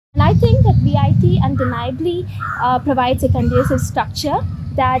I think that VITEE undeniably provides a conducive structure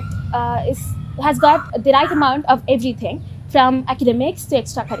that has got the right amount of everything from academics to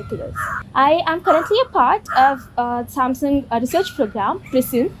extracurriculars. I am currently a part of Samsung research program,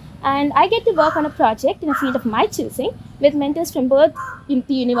 PRISM, and I get to work on a project in a field of my choosing with mentors from both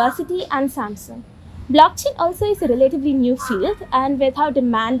the university and Samsung. Blockchain also is a relatively new field, and with how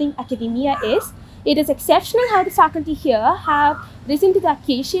demanding academia is, it is exceptional how the faculty here have risen to the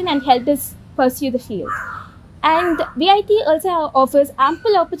occasion and helped us pursue the field. And VITEE also offers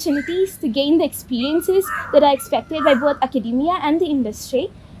ample opportunities to gain the experiences that are expected by both academia and the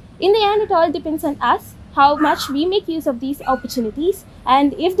industry. In the end, it all depends on us, how much we make use of these opportunities,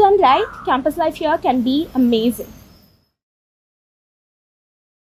 and if done right, campus life here can be amazing.